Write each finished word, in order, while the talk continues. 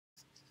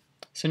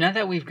So now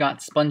that we've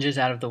got sponges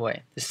out of the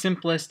way, the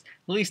simplest,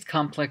 least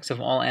complex of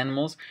all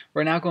animals,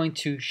 we're now going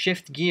to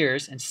shift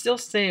gears and still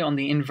stay on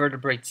the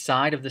invertebrate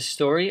side of the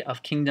story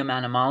of kingdom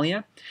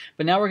Animalia,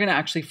 but now we're going to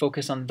actually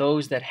focus on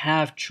those that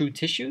have true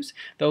tissues,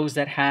 those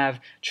that have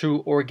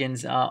true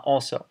organs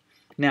also.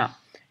 Now,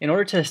 in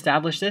order to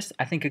establish this,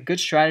 I think a good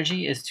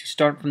strategy is to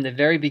start from the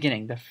very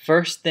beginning, the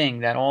first thing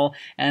that all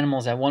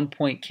animals at one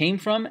point came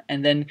from,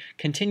 and then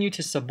continue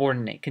to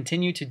subordinate,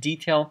 continue to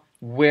detail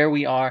where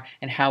we are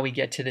and how we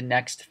get to the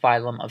next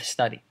phylum of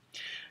study.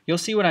 You'll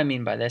see what I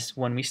mean by this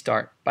when we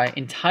start by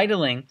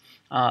entitling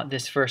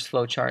this first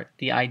flowchart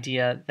the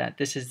idea that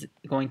this is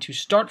going to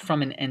start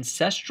from an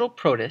ancestral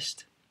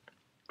protist.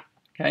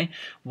 Okay,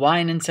 why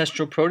an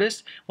ancestral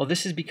protist? Well,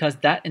 this is because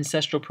that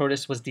ancestral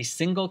protist was the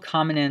single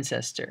common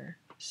ancestor,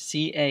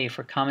 CA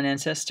for common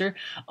ancestor,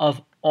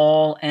 of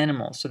all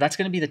animals. So that's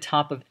going to be the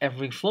top of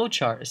every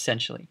flowchart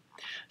essentially.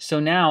 So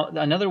now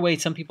another way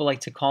some people like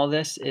to call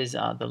this is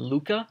the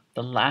LUCA,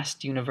 the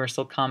last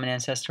universal common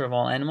ancestor of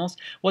all animals,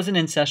 was an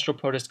ancestral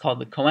protist called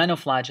the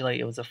choanoflagellate.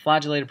 It was a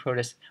flagellated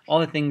protist. All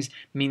the things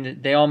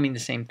they all mean the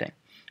same thing.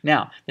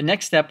 Now, the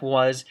next step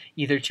was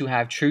either to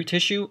have true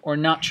tissue or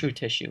not true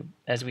tissue,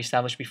 as we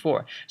established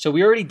before. So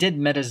we already did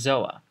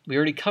metazoa. We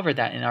already covered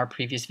that in our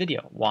previous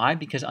video. Why?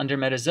 Because under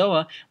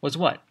metazoa was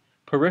what?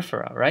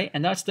 Porifera, right?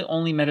 And that's the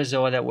only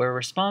metazoa that we're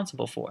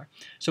responsible for.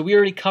 So we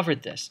already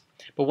covered this.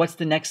 But what's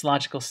the next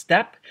logical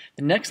step?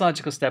 The next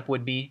logical step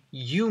would be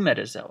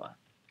eumetazoa.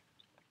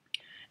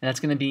 And that's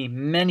going to be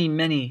many,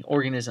 many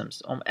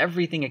organisms.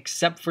 Everything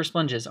except for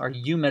sponges are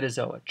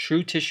eumetazoa,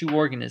 true tissue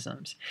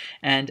organisms.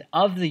 And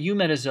of the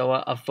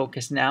eumetazoa of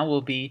focus now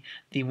will be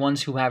the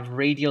ones who have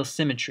radial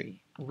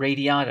symmetry,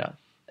 radiata,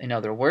 in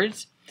other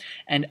words.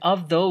 And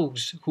of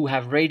those who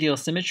have radial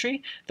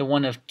symmetry, the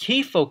one of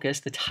key focus,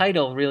 the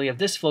title really of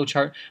this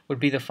flowchart, would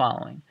be the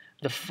following.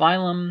 The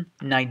phylum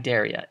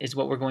Cnidaria is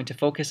what we're going to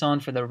focus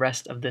on for the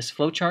rest of this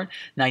flowchart.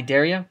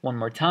 Cnidaria, one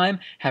more time,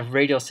 have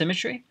radial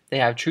symmetry, they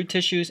have true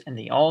tissues, and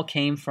they all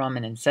came from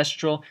an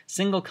ancestral,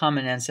 single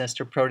common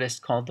ancestor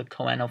protist called the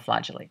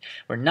choanoflagellate.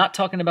 We're not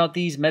talking about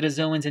these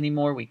metazoans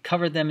anymore. We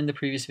covered them in the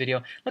previous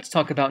video. Let's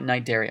talk about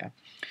Cnidaria.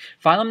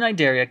 Phylum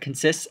Cnidaria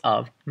consists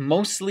of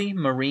mostly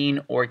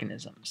marine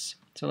organisms.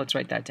 So let's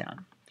write that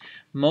down.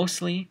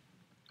 Mostly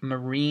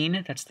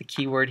marine, that's the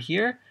key word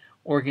here,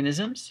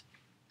 organisms.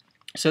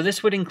 So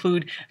this would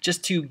include,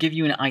 just to give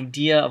you an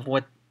idea of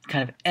what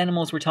kind of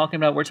animals we're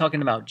talking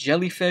about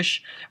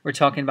jellyfish, we're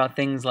talking about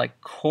things like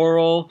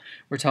coral,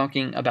 we're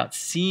talking about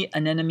sea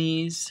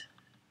anemones,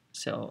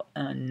 so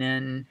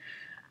anemone,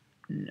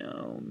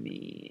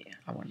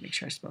 I want to make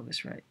sure I spell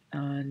this right,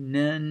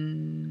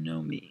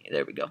 anemone,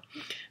 there we go,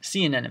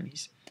 sea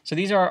anemones. So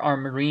these are our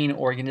marine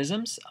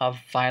organisms of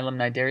phylum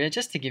Cnidaria,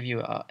 just to give you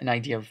an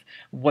idea of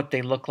what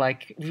they look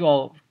like. We're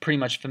all pretty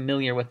much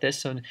familiar with this,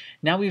 so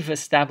now we've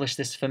established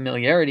this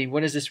familiarity.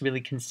 What does this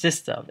really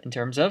consist of in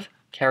terms of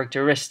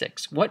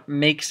characteristics? What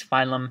makes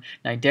phylum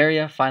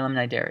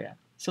Cnidaria?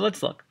 So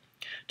let's look.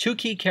 Two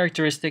key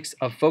characteristics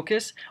of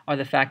focus are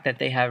the fact that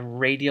they have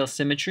radial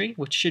symmetry,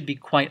 which should be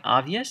quite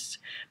obvious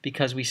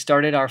because we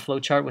started our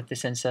flowchart with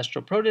this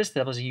ancestral protist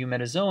that was a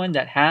eumetazoan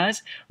that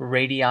has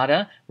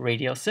radiata,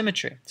 radial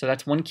symmetry. So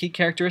that's one key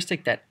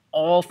characteristic that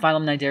all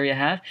phylum Cnidaria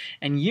have.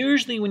 And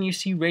usually when you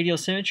see radial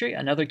symmetry,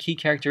 another key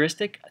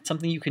characteristic,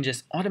 something you can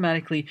just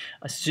automatically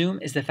assume,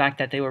 is the fact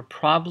that they were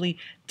probably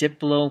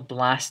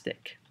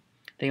diploblastic.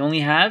 They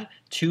only have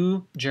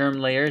two germ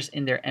layers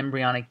in their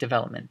embryonic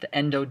development, the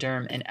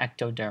endoderm and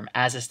ectoderm,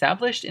 as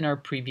established in our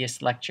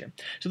previous lecture.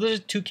 So those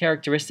are two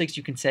characteristics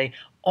you can say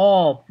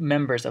all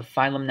members of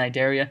phylum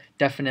Cnidaria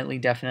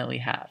definitely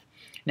have.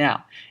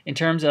 Now, in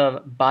terms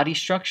of body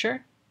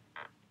structure,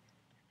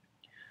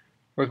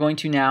 we're going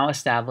to now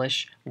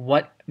establish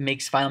what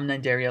makes phylum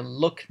Cnidaria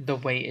look the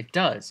way it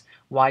does.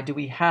 Why do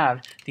we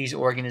have these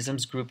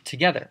organisms grouped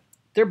together?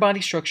 Their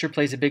body structure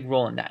plays a big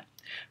role in that.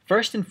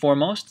 First and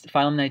foremost,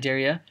 phylum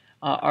Cnidaria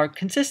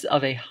consists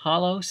of a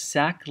hollow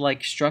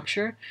sac-like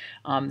structure.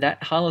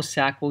 That hollow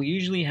sac will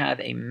usually have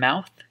a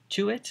mouth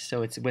to it,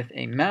 so it's with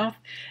a mouth,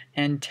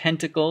 and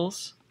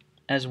tentacles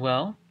as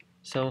well.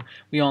 So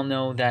we all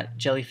know that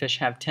jellyfish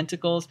have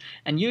tentacles,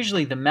 and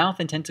usually the mouth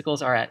and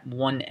tentacles are at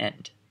one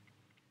end.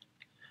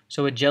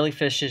 So a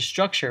jellyfish's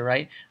structure,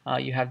 right?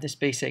 You have this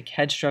basic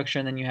head structure,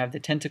 and then you have the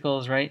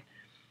tentacles, right?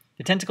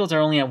 The tentacles are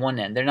only at one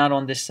end. They're not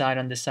on this side,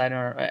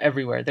 or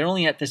everywhere. They're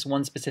only at this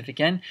one specific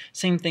end.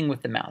 Same thing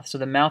with the mouth. So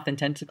the mouth and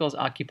tentacles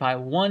occupy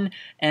one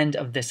end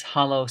of this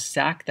hollow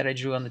sac that I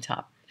drew on the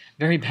top.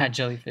 Very bad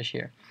jellyfish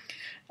here.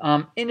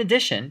 In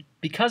addition,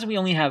 because we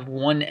only have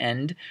one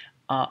end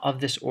of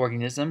this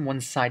organism,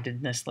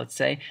 one-sidedness, let's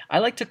say, I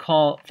like to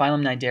call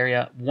phylum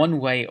Cnidaria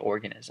one-way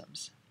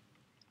organisms.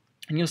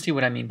 And you'll see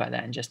what I mean by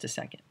that in just a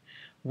second.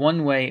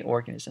 One-way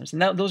organisms.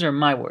 And those are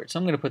my words, so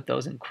I'm going to put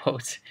those in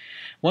quotes.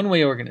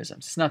 One-way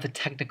organisms. It's not the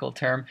technical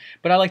term,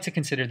 but I like to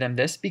consider them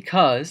this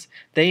because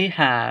they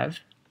have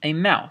a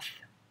mouth.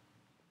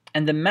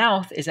 And the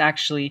mouth is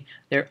actually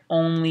their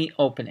only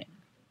opening.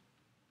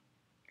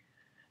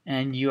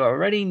 And you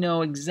already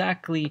know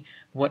exactly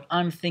what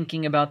I'm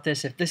thinking about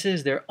this. If this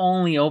is their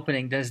only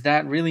opening, does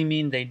that really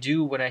mean they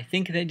do what I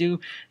think they do?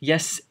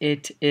 Yes,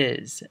 it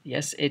is.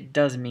 Yes, it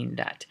does mean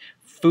that.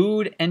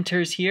 Food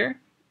enters here.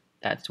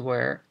 That's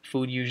where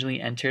food usually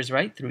enters,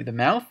 right? Through the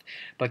mouth.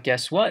 But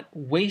guess what?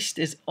 Waste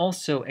is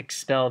also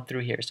expelled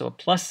through here. So a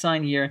plus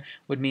sign here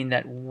would mean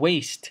that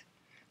waste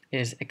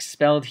is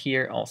expelled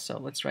here also.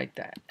 Let's write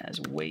that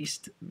as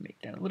waste. Make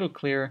that a little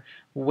clearer.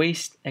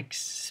 Waste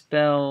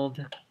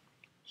expelled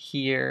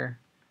here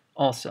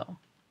also.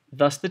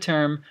 Thus the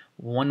term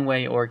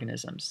one-way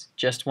organisms.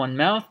 Just one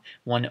mouth,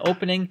 one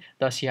opening,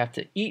 thus you have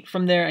to eat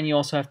from there and you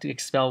also have to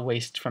expel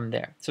waste from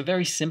there. It's a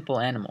very simple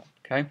animal,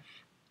 okay?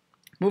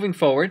 Moving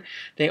forward,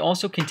 they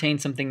also contain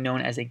something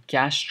known as a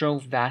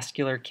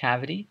gastrovascular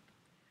cavity.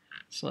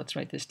 So let's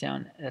write this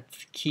down.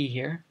 That's key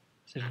here.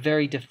 It's a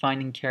very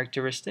defining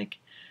characteristic.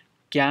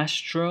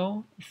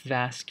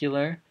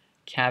 Gastrovascular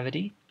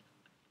cavity.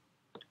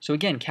 So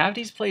again,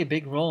 cavities play a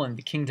big role in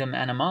the kingdom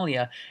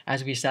Animalia,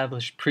 as we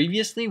established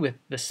previously with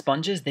the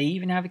sponges. They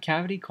even have a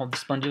cavity called the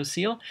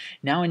spongocoel.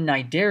 Now in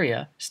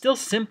Cnidaria, still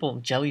simple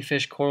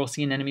jellyfish, coral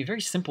sea anemone,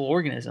 very simple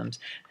organisms.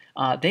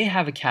 They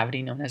have a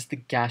cavity known as the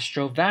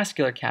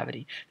gastrovascular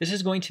cavity. This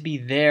is going to be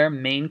their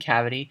main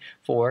cavity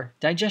for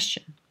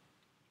digestion.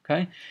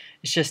 Okay?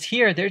 It's just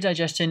here, their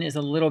digestion is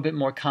a little bit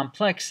more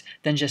complex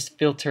than just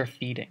filter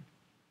feeding.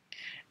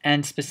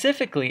 And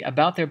specifically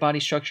about their body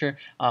structure,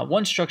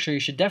 one structure you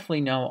should definitely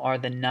know are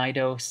the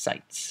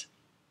cnidocytes.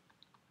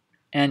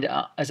 And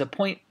as a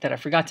point that I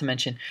forgot to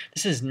mention,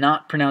 this is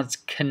not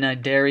pronounced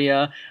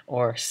Cnidaria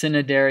or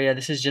Cnidaria.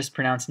 This is just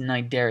pronounced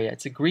Cnidaria.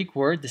 It's a Greek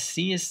word. The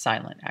C is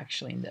silent,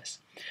 actually, in this.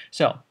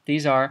 So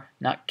these are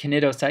not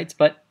cnidocytes,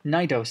 but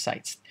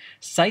cnidocytes.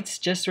 Cytes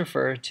just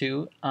refer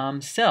to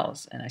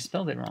cells, and I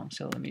spelled it wrong,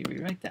 so let me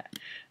rewrite that.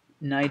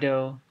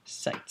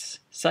 Cnidocytes.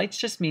 Cytes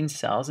just means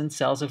cells, and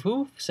cells of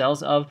who?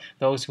 Cells of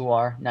those who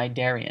are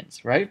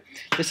cnidarians, right?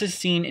 This is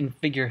seen in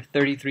figure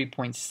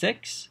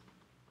 33.6.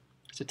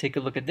 So take a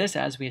look at this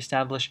as we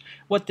establish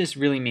what this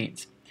really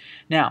means.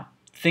 Now,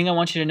 the thing I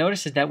want you to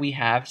notice is that we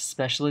have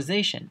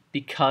specialization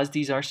because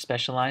these are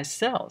specialized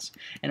cells,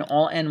 and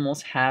all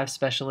animals have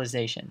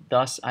specialization.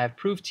 Thus, I have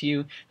proved to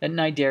you that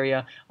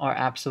Cnidaria are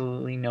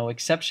absolutely no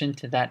exception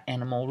to that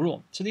animal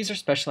rule. So these are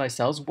specialized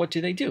cells. What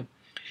do?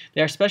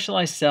 They are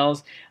specialized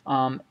cells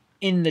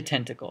in the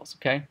tentacles,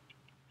 okay?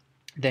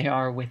 They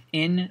are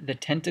within the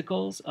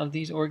tentacles of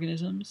these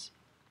organisms.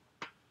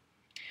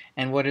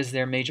 And what is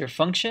their major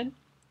function?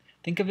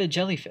 Think of a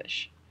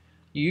jellyfish.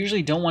 You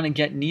usually don't want to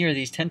get near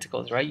these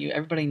tentacles, right?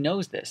 Everybody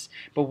knows this.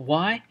 But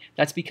why?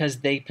 That's because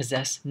they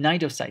possess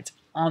cnidocytes.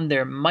 On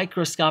their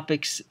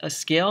microscopic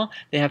scale,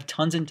 they have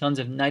tons and tons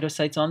of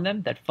cnidocytes on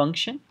them that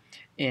function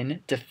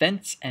in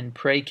defense and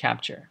prey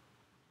capture.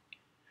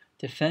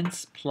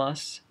 Defense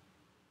plus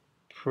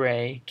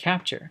prey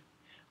capture.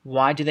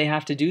 Why do they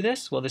have to do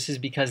this? Well, this is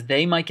because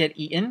they might get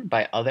eaten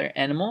by other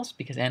animals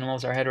because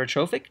animals are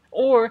heterotrophic,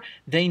 or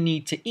they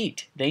need to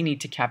eat. They need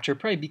to capture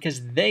prey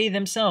because they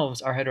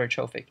themselves are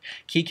heterotrophic.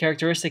 Key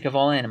characteristic of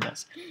all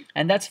animals.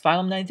 And that's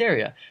phylum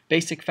Cnidaria.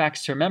 Basic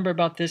facts to remember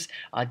about this.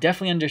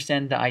 Definitely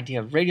understand the idea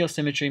of radial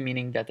symmetry,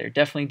 meaning that they're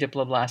definitely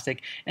diploblastic,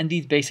 and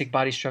these basic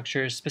body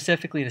structures,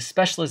 specifically the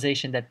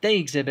specialization that they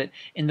exhibit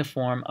in the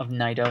form of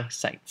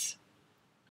cnidocytes.